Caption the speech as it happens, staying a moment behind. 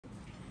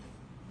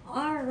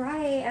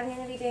Alright, I'm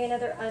gonna be doing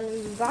another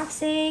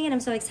unboxing, and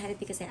I'm so excited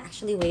because I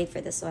actually waited for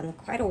this one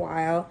quite a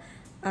while.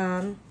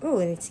 Oh,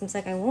 and it seems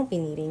like I won't be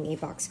needing a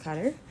box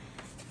cutter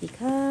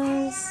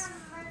because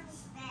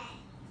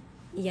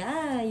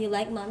yeah, you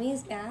like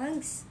mommy's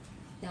bags?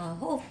 No,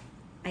 oh,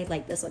 I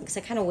like this one because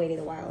I kind of waited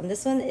a while. And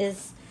this one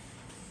is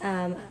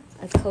a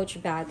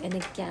Coach bag, and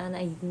again,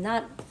 I'm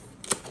not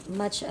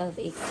much of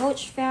a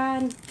Coach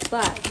fan,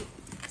 but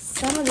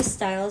some of the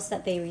styles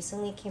that they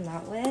recently came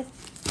out with,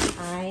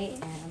 I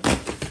am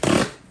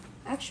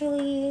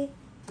actually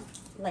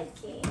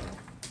liking.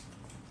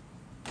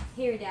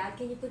 Here, Dad,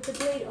 can you put the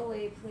blade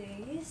away,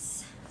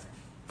 please?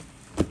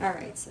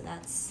 Alright, so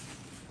that's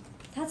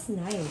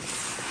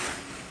nice.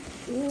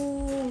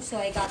 Ooh, so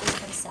I got this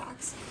from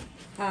Saks.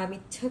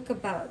 It took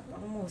about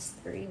almost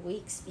 3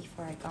 weeks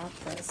before I got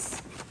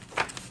this.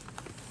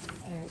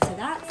 Alright, so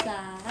that's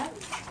that.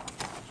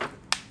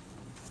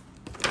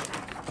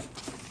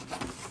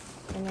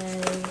 And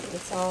then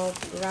it's all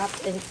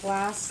wrapped in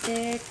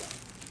plastic.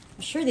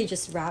 I'm sure they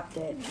just wrapped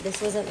it.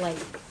 This wasn't like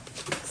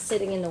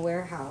sitting in the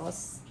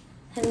warehouse.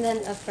 And then,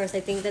 of course, I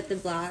think that the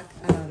black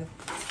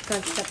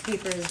front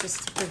paper is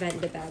just to prevent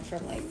the bag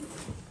from like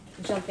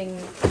jumping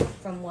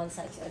from one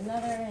side to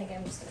another. And again,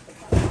 I'm just gonna put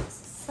that on the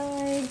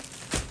side.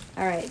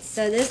 All right,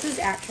 so this is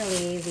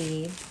actually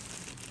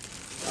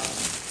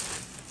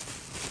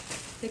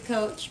the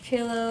Coach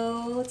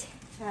Pillow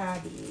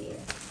Tabby.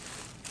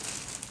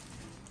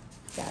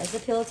 Yeah, it's a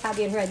Pillow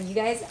Tabby in red. You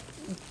guys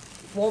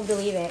won't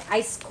believe it.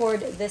 I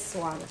scored this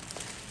one.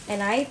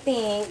 And I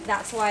think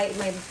that's why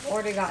my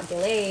order got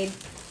delayed,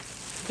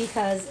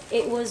 because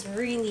it was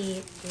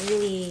really,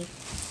 really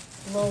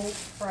low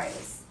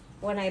price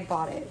when I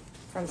bought it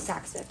from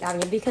Saks Fifth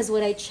Avenue. Because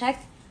when I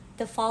checked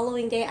the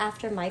following day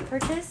after my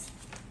purchase,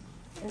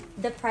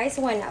 the price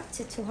went up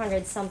to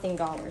 $200-something,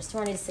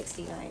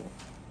 $269.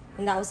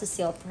 And that was the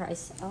sale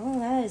price. Oh,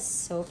 that is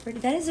so pretty.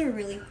 That is a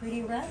really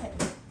pretty red.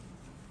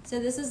 So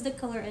this is the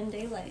color in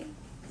daylight,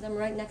 because I'm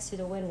right next to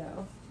the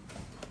window.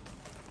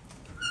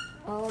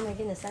 Oh my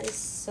goodness, that is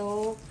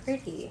so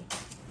pretty.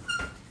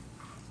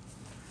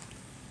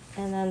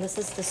 And then this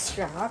is the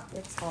strap.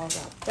 It's all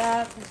wrapped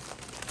up.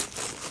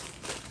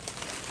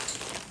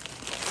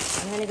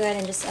 I'm going to go ahead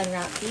and just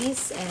unwrap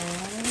these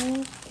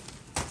and...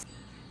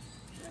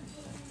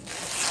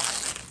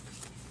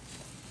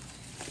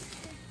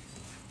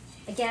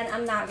 Again,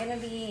 I'm not going to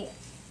be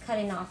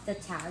cutting off the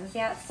tags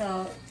yet,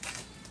 so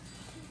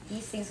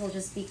these things will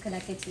just be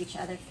connected to each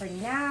other for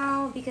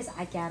now, because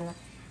again,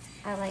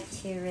 I like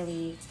to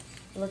really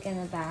look in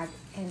the bag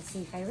and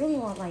see if I really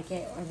won't like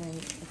it, or then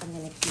if I'm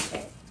going to keep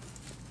it.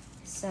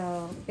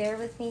 So bear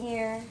with me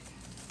here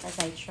as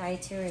I try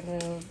to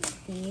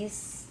remove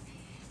these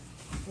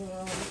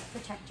little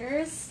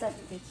protectors that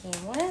they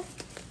came with.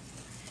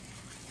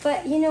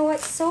 But you know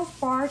what, so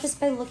far, just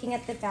by looking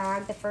at the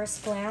bag, the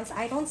first glance,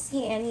 I don't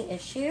see any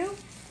issue.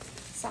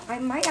 So I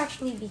might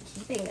actually be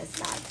keeping this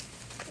bag.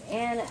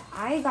 And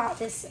I got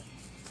this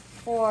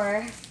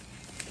for,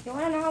 you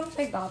wanna know how much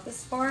I got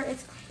this for?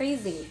 It's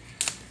crazy.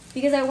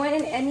 Because I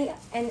went in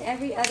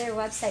every other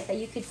website that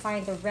you could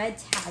find the red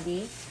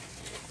tabby,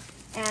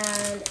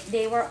 and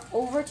they were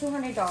over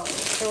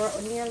 $200. They were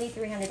nearly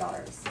 $300.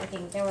 I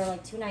think they were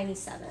like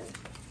 $297.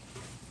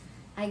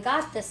 I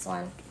got this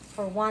one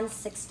for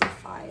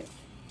 $165.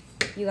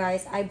 You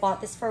guys, I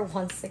bought this for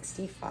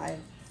 $165.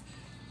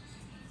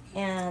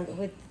 And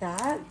with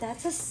that,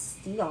 that's a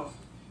steal.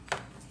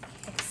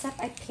 Except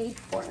I paid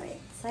for it,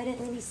 so I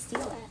didn't really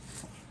steal it.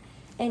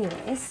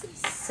 Anyways,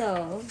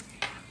 so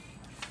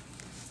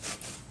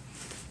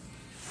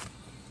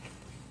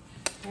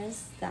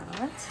there's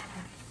that.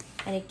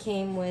 And it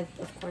came with,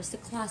 of course, the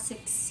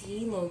classic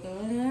C logo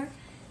in there.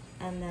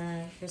 And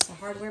then here's the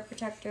hardware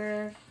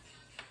protector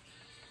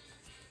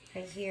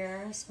right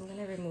here. So I'm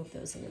gonna remove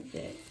those in a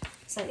bit,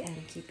 so I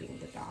am keeping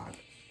the bag.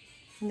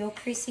 No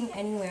creasing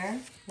anywhere,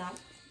 not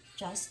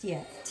just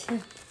yet.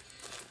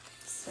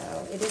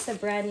 So it is a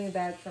brand new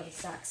bag from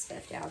Saks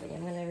Fifth Avenue.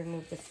 I'm gonna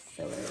remove the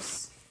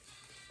fillers.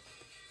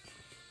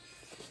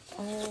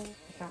 Oh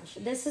my gosh,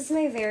 this is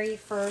my very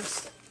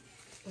first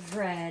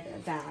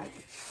red bag.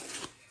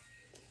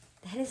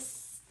 That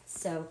is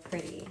so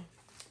pretty.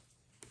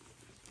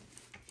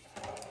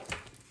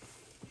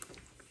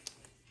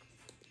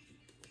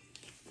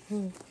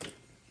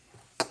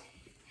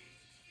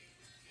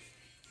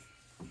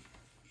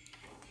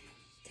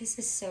 This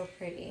is so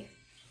pretty.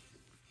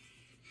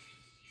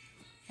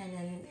 And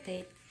then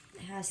it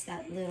has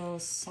that little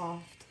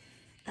soft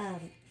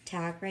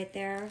tag right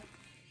there.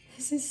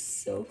 This is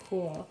so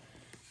cool.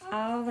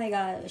 Oh my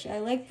gosh, I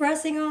like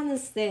pressing on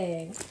this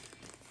thing.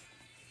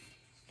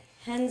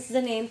 Hence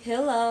the name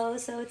Pillow,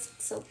 so it's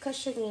so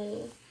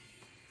cushiony.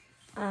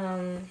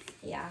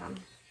 Yeah.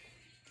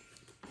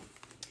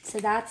 So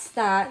that's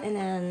that, and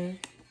then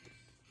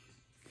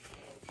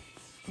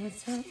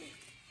what's that?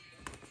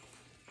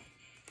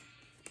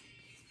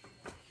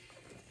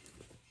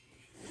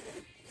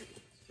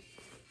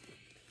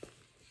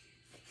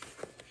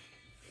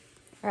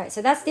 All right,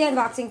 so that's the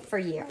unboxing for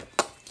you.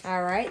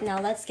 All right,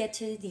 now let's get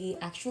to the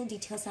actual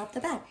details of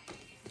the bag.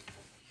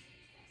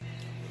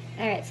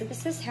 All right, so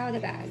this is how the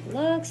bag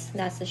looks.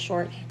 That's the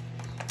short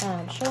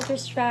shoulder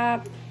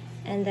strap,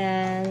 and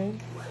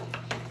then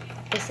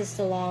this is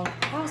the long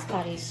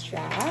crossbody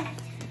strap,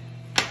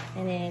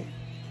 and it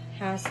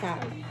has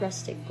that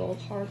rustic gold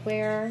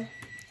hardware,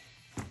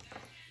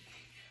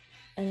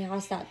 and it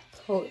has that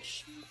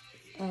Coach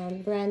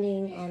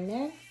branding on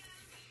there,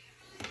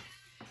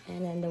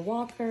 and then the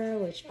walker,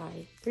 which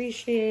I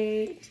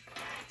appreciate.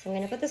 So I'm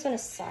gonna put this one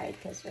aside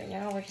because right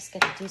now we're just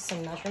gonna do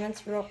some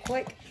measurements real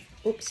quick.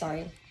 Oops,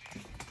 sorry.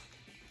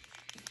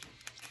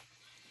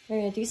 We're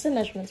gonna do some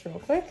measurements real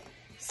quick.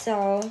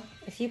 So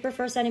if you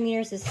prefer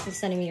centimeters, this is the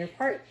centimeter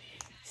part.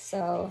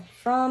 So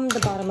from the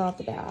bottom of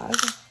the bag,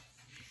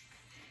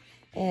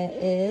 it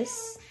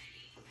is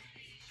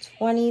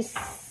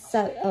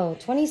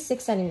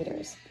 26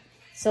 centimeters.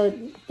 So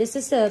this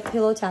is the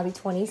Pillow Tabby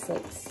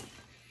 26.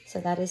 So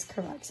that is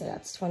correct. So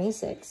that's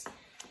 26.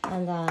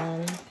 And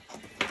then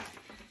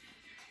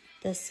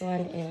this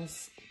one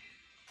is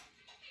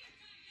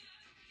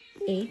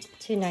 8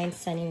 to 9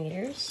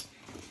 centimeters.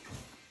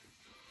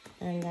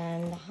 And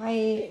then the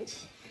height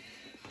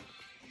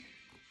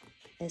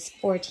is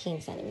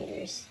 14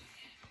 centimeters.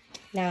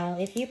 Now,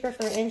 if you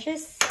prefer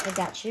inches, I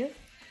got you.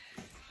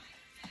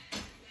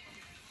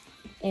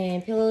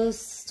 And Pillow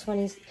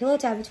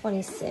Tabby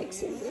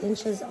 26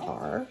 inches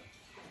are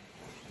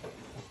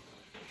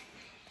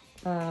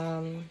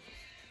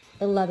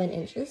 11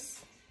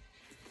 inches.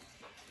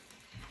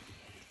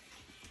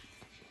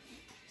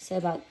 So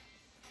about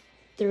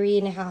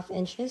 3.5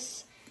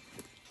 inches.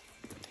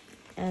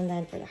 And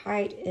then for the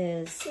height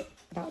is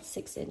about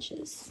 6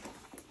 inches.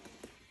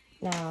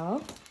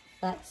 Now,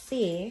 let's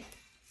see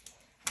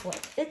what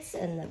fits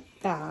in the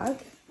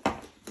bag.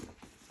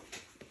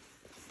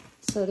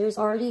 So there's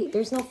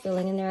no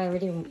filling in there. I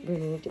already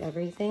removed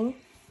everything,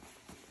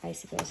 I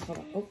suppose. Hold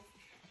on. Oh.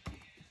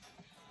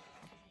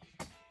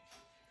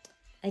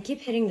 I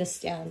keep hitting the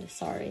stand,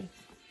 sorry.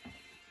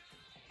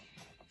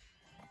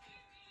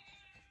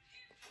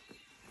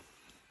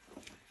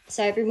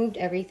 So I've removed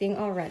everything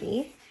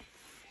already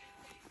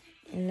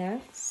in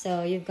there.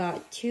 So you've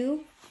got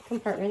 2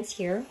 compartments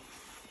here,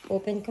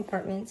 open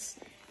compartments,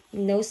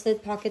 no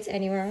slit pockets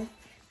anywhere,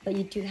 but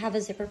you do have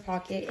a zipper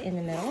pocket in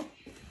the middle,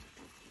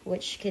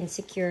 which can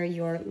secure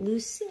your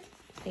loose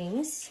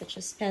things such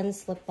as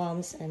pens, lip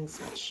balms, and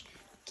such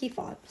key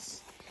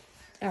fobs.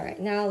 All right,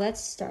 now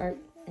let's start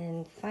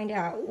and find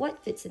out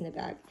what fits in the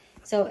bag.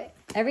 So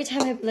every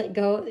time I let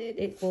go,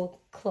 it will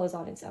close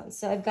on its own.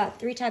 So I've got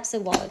 3 types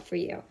of wallet for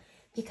you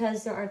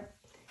because there are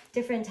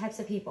different types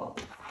of people.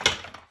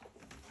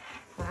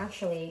 Well,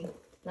 actually,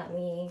 let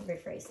me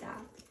rephrase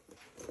that.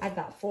 I've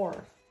got 4.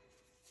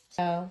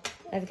 So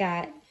I've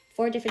got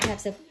 4 different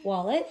types of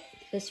wallet.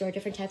 Those are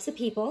different types of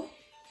people.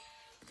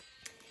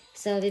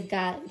 So they've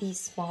got the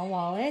small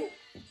wallet.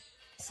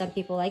 Some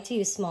people like to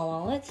use small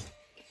wallets.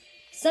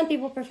 Some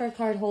people prefer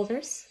card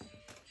holders.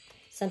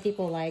 Some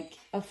people like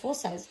a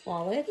full-size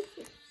wallet.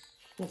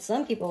 And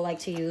some people like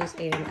to use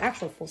an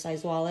actual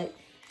full-size wallet,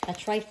 a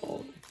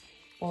trifold.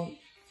 Well,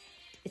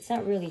 it's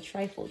not really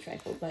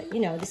trifold, but you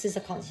know, this is a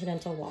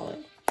continental wallet.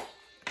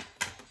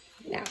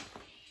 Now,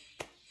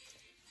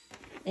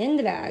 in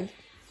the bag,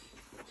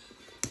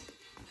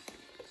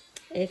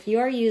 if you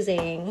are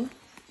using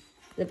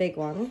the big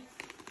one,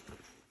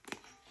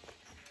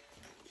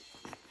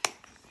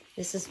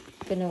 this is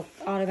gonna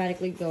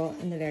automatically go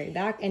in the very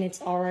back, and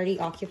it's already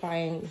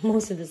occupying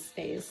most of the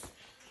space.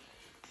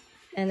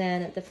 And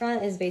then at the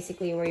front is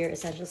basically where your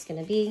essentials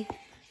gonna be.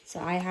 So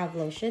I have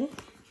lotion,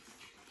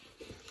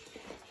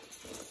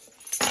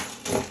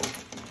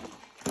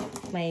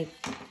 my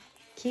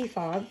key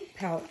fob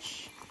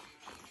pouch,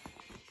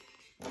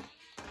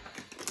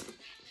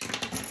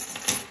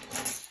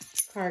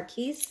 house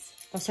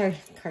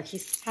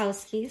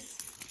keys,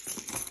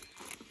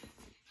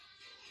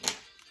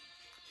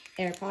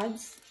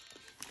 AirPods,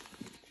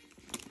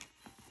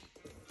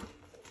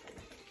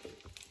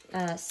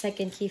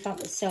 second key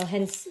fob, so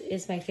hence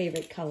is my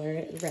favorite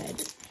color,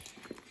 red.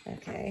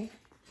 Okay,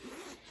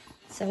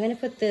 so I'm gonna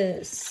put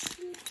the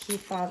key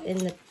fob in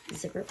the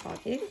zipper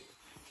pocket,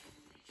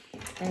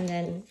 and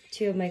then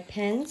 2 of my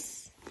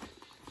pens.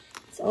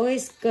 It's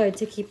always good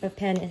to keep a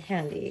pen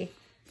handy.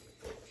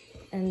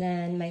 And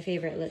then my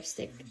favorite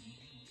lipstick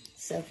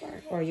so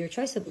far, or your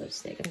choice of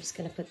lipstick. I'm just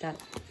gonna put that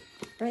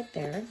right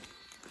there.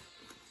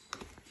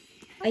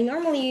 I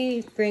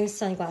normally bring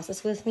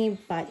sunglasses with me,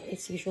 but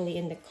it's usually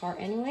in the car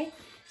anyway.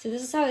 So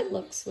this is how it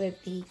looks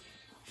with the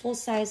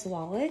full-size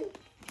wallet.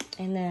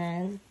 And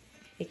then,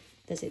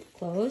 does it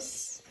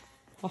close?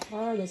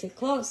 Haha, does it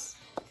close?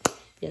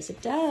 Yes,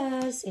 it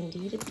does.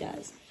 Indeed, it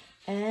does.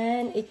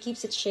 And it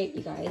keeps its shape,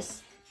 you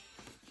guys.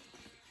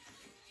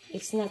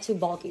 It's not too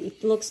bulky.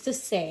 It looks the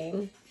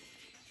same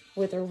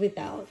with or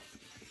without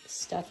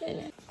stuff in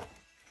it.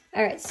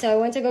 All right, so I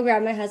went to go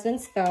grab my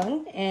husband's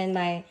phone and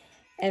my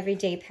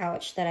everyday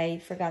pouch that I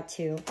forgot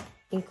to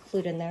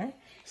include in there.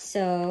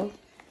 So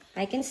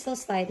I can still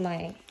slide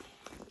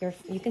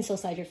you can still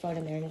slide your phone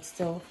in there and it's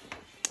still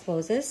just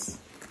closes.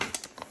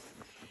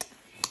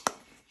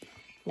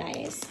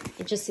 Nice.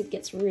 It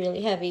gets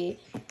really heavy.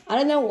 I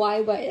don't know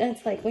why, but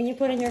it's like when you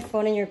put in your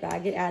phone in your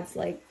bag, it adds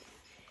like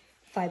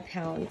 5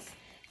 pounds.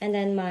 And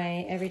then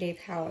my everyday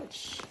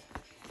pouch.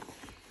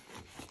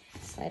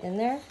 Slide in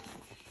there.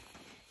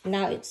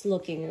 Now it's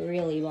looking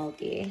really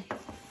bulky.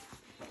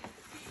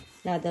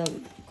 Now the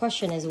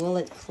question is, will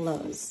it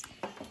close?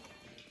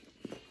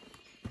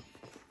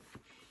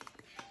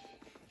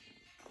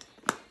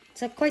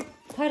 It's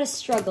quite a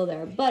struggle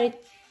there,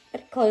 but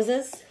it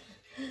closes.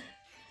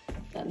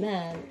 But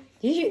man,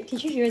 did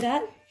you hear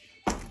that?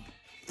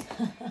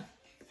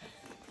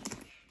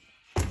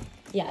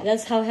 Yeah,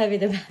 that's how heavy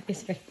the bag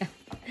is right now.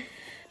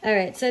 All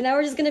right, so now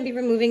we're just gonna be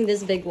removing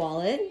this big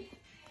wallet,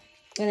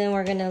 and then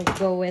we're gonna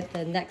go with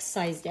the next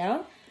size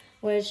down,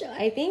 which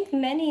I think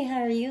many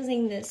are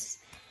using this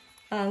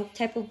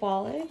type of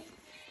wallet.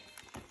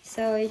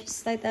 So you just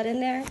slide that in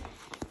there,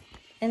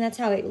 and that's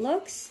how it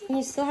looks. And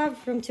you still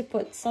have room to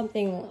put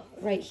something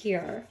right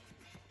here.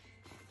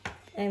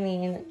 I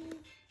mean,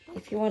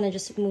 if you want to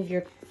just move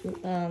your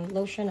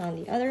lotion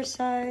on the other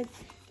side,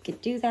 you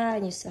could do that,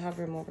 and you still have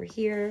room over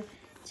here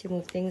to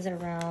move things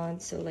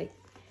around. So like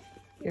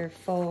your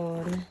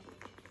phone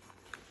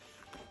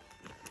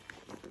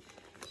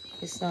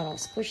is not all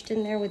squished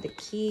in there with the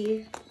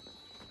key.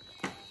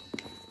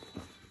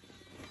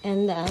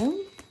 And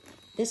then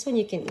this one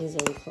you can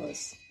easily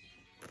close.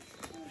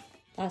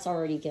 That's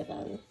already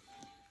given,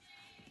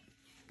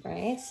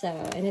 right? So,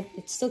 and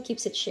it still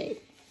keeps its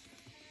shape.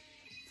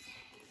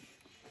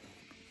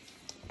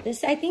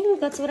 I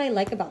think that's what I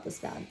like about this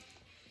bag,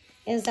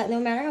 is that no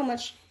matter how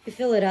much you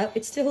fill it up,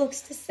 it still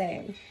looks the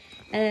same.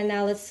 And then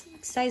now let's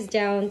size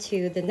down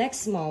to the next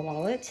small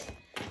wallet,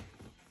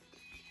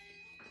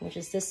 which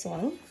is this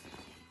one.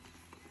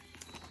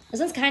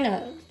 This one's kind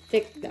of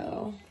thick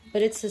though,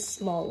 but it's a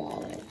small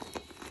wallet.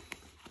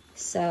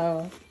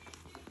 So,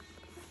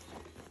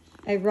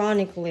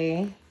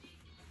 ironically,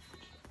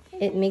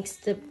 it makes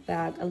the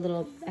bag a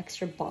little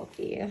extra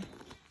bulky.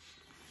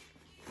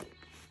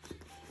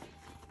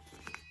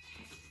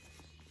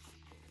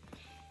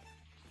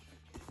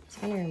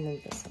 I'm gonna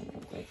remove this one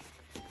real quick.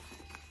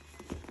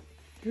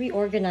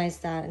 Reorganize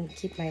that and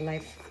keep my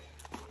life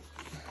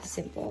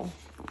simple.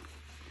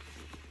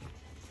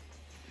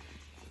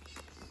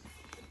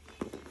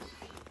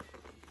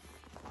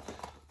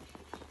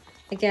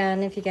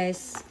 Again, if you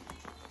guys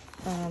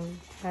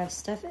have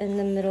stuff in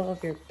the middle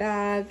of your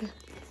bag,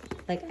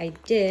 like I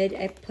did,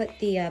 I put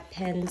the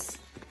pens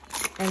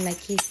and my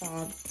key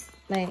fob,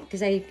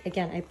 because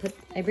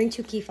I bring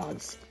 2 key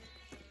fobs,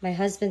 my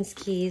husband's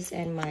keys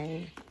and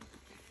mine.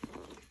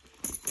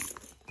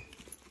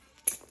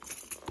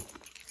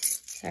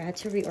 So I had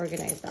to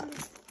reorganize that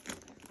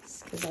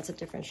because that's a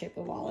different shape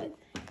of wallet.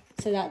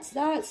 So that's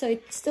that. So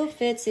it still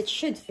fits. It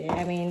should fit.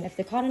 I mean, if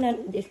the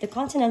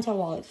Continental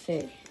wallet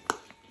fit,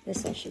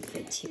 this one should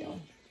fit too.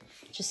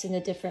 Just in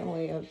a different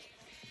way of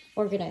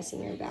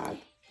organizing your bag.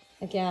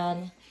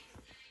 Again,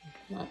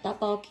 not that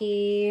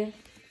bulky.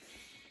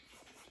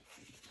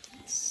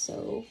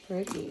 So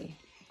pretty.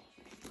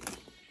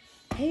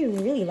 I'm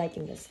really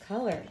liking this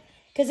color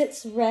because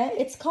it's red.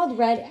 It's called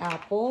red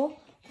apple,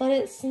 but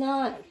it's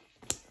not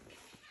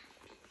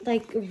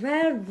like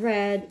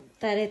red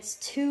that it's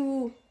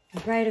too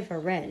bright of a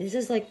red. This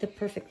is like the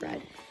perfect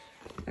red.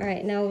 All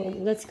right, now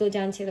let's go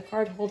down to the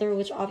card holder,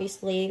 which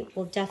obviously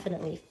will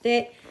definitely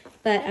fit,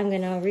 but I'm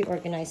gonna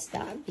reorganize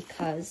that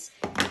because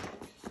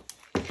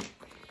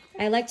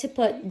I like to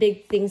put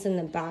big things in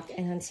the back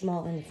and then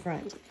small in the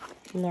front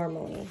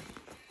normally.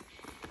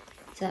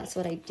 So that's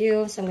what I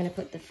do. So I'm gonna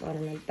put the phone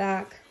in the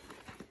back.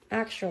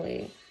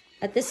 Actually,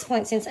 at this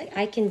point, since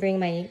I can bring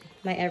my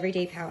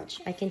everyday pouch,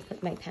 I can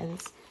put my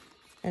pens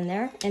in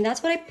there, and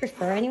that's what I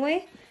prefer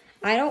anyway.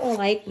 I don't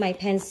like my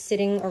pens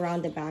sitting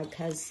around the bag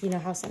because you know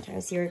how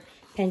sometimes your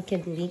pen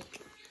can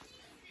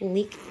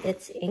leak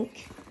its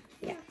ink.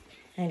 Yeah,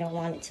 I don't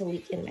want it to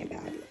leak in my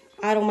bag.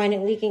 I don't mind it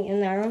leaking in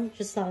there,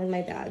 just not in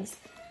my bags.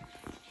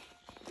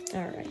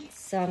 All right,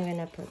 so I'm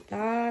gonna put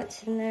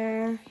that in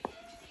there, and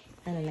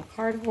then the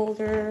card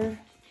holder,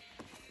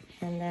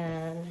 and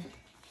then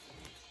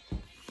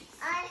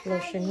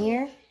lotion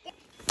here.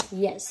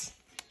 Yes.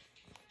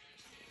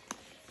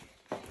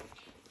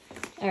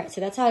 All right,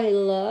 so that's how it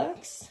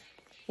looks.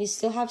 You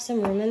still have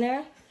some room in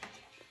there.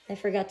 I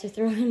forgot to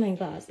throw in my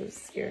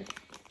glasses here.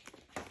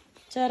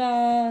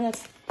 Ta-da!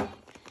 That's,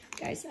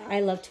 guys,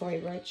 I love Tory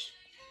Burch.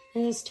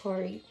 This is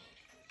Tory,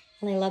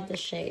 and I love the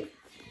shape.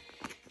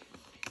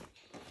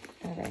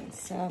 All right,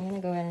 so I'm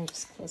gonna go ahead and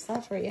just close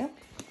that for you.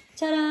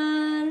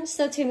 Ta-da!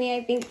 So to me,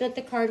 I think that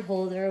the card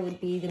holder would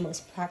be the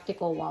most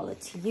practical wallet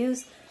to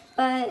use,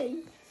 but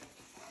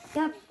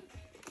yep.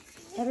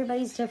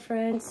 Everybody's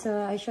different,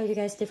 so I showed you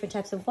guys different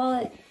types of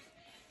wallet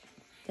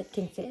that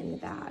can fit in the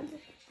bag.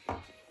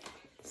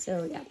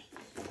 So yeah,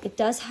 it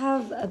does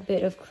have a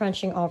bit of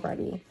crunching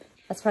already.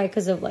 That's probably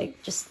because of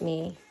like just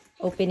me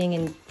opening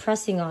and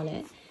pressing on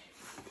it.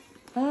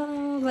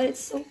 Oh, but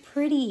it's so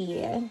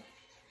pretty. And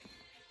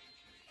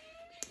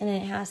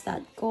then it has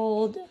that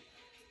gold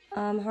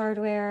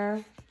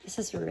hardware. This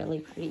is really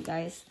pretty,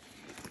 guys.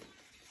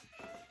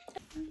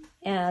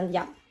 And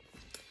yeah,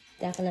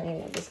 definitely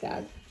love this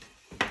bag.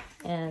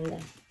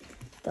 And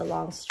the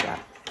long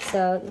strap.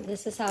 So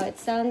this is how it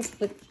sounds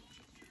with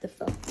the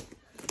phone,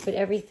 with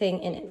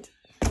everything in it.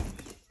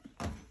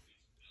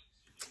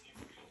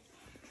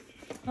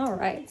 All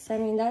right, so I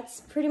mean,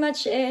 that's pretty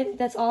much it.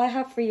 That's all I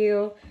have for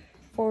you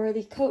for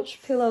the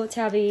Coach Pillow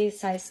Tabby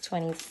size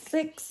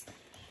 26.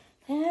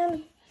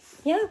 And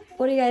yeah,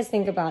 what do you guys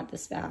think about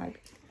this bag?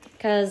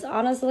 Because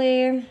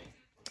honestly,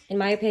 in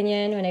my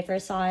opinion, when I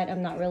first saw it,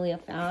 I'm not really a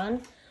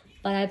fan.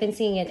 But I've been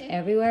seeing it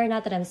everywhere.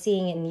 Not that I'm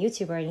seeing it in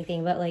YouTube or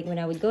anything, but like when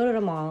I would go to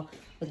the mall,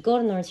 would go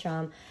to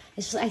Nordstrom,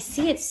 it's just I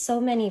see it so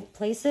many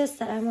places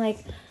that I'm like,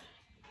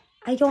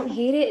 I don't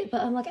hate it,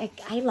 but I'm like,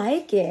 I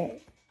like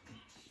it.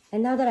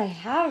 And now that I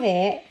have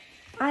it,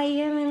 I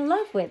am in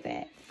love with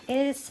it. It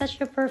is such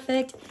a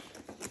perfect,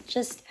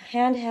 just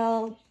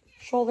handheld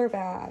shoulder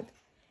bag.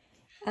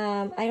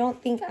 I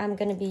don't think I'm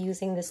gonna be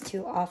using this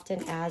too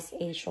often as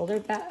a shoulder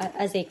bag,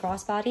 as a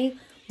crossbody.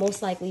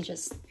 Most likely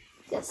just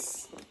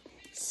this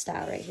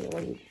style right here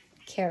where you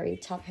carry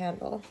top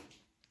handle.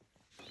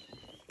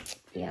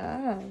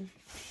 Yeah,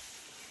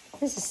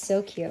 this is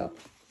so cute.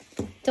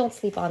 Don't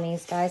sleep on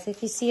these, guys.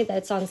 If you see that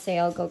it's on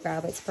sale, go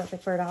grab it. It's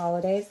perfect for the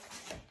holidays.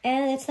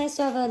 And it's nice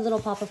to have a little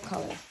pop of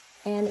color.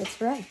 And it's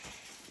red.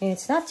 And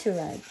it's not too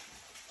red.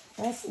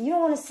 You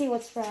don't want to see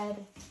what's red.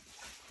 I'll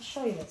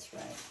show you what's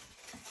red.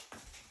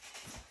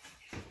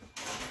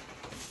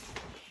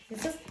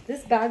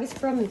 This bag is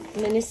from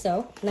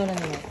Minnesota. No.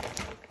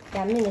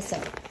 Yeah,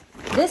 Minnesota.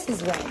 This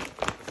is red.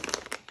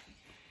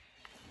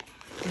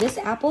 This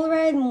apple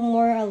red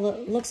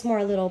looks more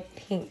a little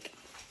pink.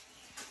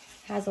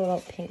 Has a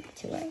little pink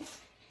to it.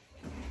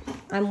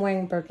 I'm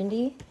wearing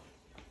burgundy.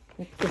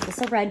 This is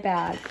a red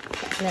bag,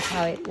 and that's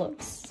how it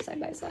looks side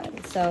by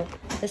side. So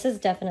this is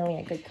definitely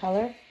a good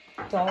color.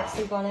 Don't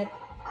sleep on it.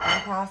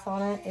 Don't pass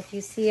on it. If you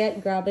see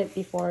it, grab it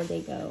before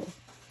they go.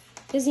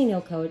 Because you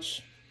know,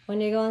 Coach, when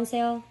they go on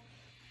sale,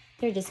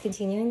 they're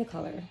discontinuing the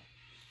color.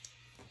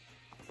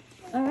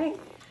 All right.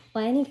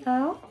 Well,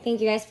 anyhow,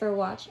 thank you guys for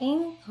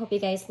watching. Hope you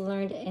guys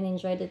learned and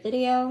enjoyed the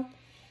video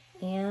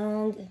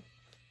and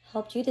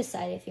helped you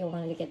decide if you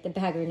wanted to get the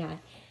bag or not.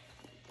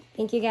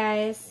 Thank you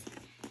guys.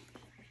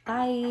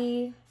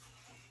 Bye.